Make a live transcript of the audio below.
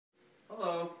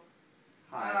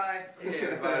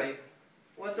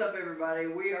up, everybody?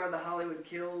 We are the Hollywood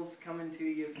Kills, coming to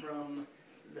you from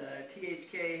the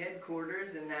THK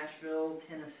headquarters in Nashville,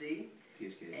 Tennessee.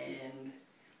 THK. And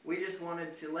we just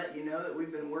wanted to let you know that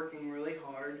we've been working really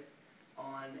hard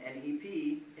on an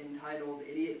EP entitled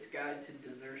Idiot's Guide to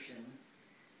Desertion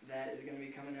that is going to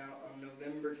be coming out on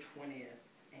November 20th.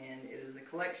 And it is a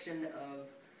collection of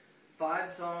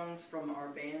 5 songs from our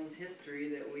band's history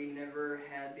that we never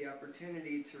had the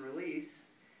opportunity to release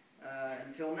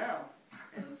until now.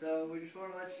 And so we just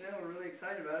want to let you know we're really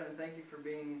excited about it, and thank you for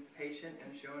being patient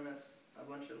and showing us a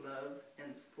bunch of love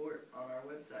and support on our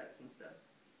websites and stuff.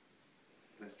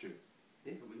 That's true.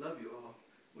 Yeah, we love you all.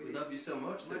 We do. love you so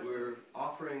much that we're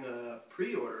offering a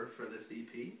pre-order for this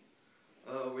EP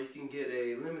where you can get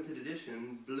a limited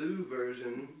edition blue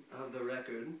version of the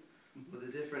record with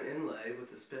a different inlay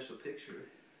with a special picture,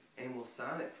 and we'll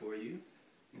sign it for you.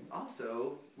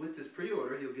 Also, with this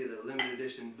pre-order, you'll get a limited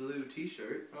edition blue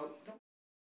t-shirt. Oh,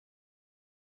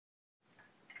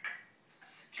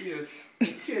 cheers.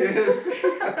 Cheers.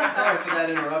 Sorry for that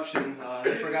interruption.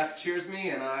 They forgot to cheers me,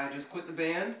 and I just quit the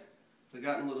band. We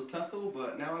got in a little tussle,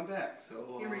 but now I'm back.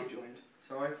 So You rejoined.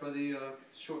 Sorry for the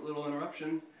short little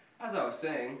interruption. As I was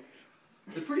saying,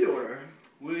 the pre-order.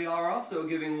 We are also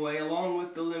giving away, along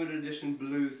with the limited edition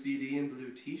blue CD and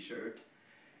blue t-shirt,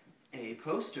 a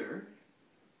poster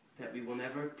that we will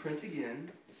never print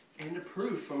again, and a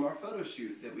proof from our photo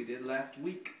shoot that we did last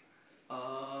week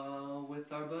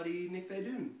with our buddy Nick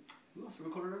Baydoun, who also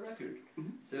recorded our record.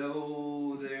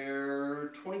 So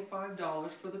they're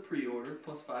 $25 for the pre-order,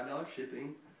 plus $5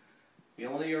 shipping. We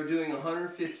only are doing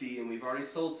 150, and we've already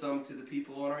sold some to the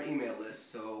people on our email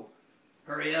list, so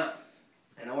hurry up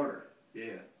and order.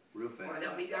 Yeah, real fast. Why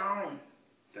don't be gone?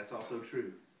 That's also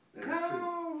true. That is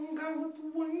Gone, gone with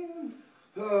the wind.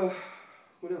 true.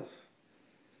 What else?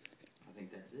 I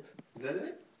think that's it. Is that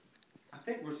it? I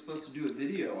think we're supposed to do a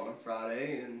video on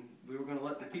Friday, and we were going to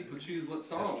let the people choose what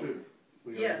song. That's true.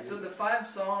 Yeah, so the 5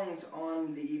 songs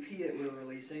on the EP that we're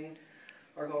releasing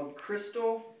are called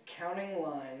Crystal, Counting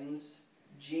Lines,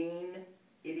 Gene,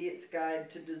 Idiot's Guide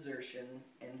to Desertion,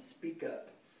 and Speak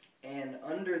Up. And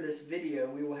under this video,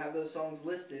 we will have those songs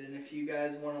listed, and if you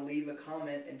guys want to leave a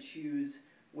comment and choose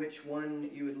which one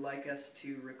you would like us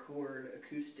to record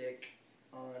acoustic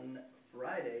on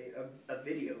Friday, a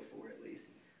video for at least,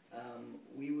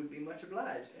 we would be much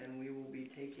obliged, and we will be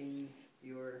taking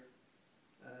your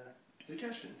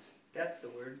Suggestions. that's the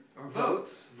word. Or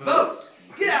votes. Votes.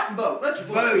 Get out and vote. Let your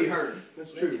voice be heard.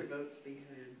 That's Let true. your votes be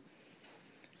heard.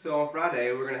 So on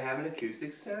Friday, we're going to have an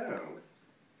acoustic sound.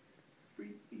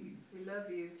 Free. We love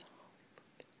you.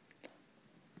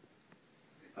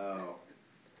 Oh.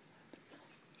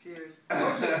 Cheers.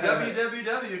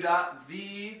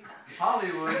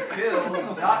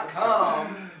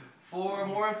 www.thehollywoodkills.com for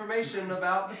more information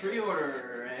about the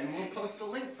pre-order, and we'll post a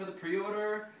link for the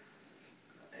pre-order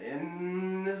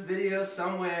in this video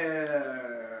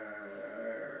somewhere.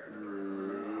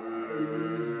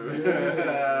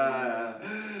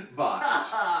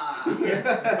 Botched.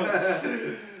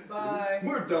 Bye.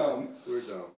 We're dumb. We're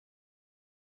dumb.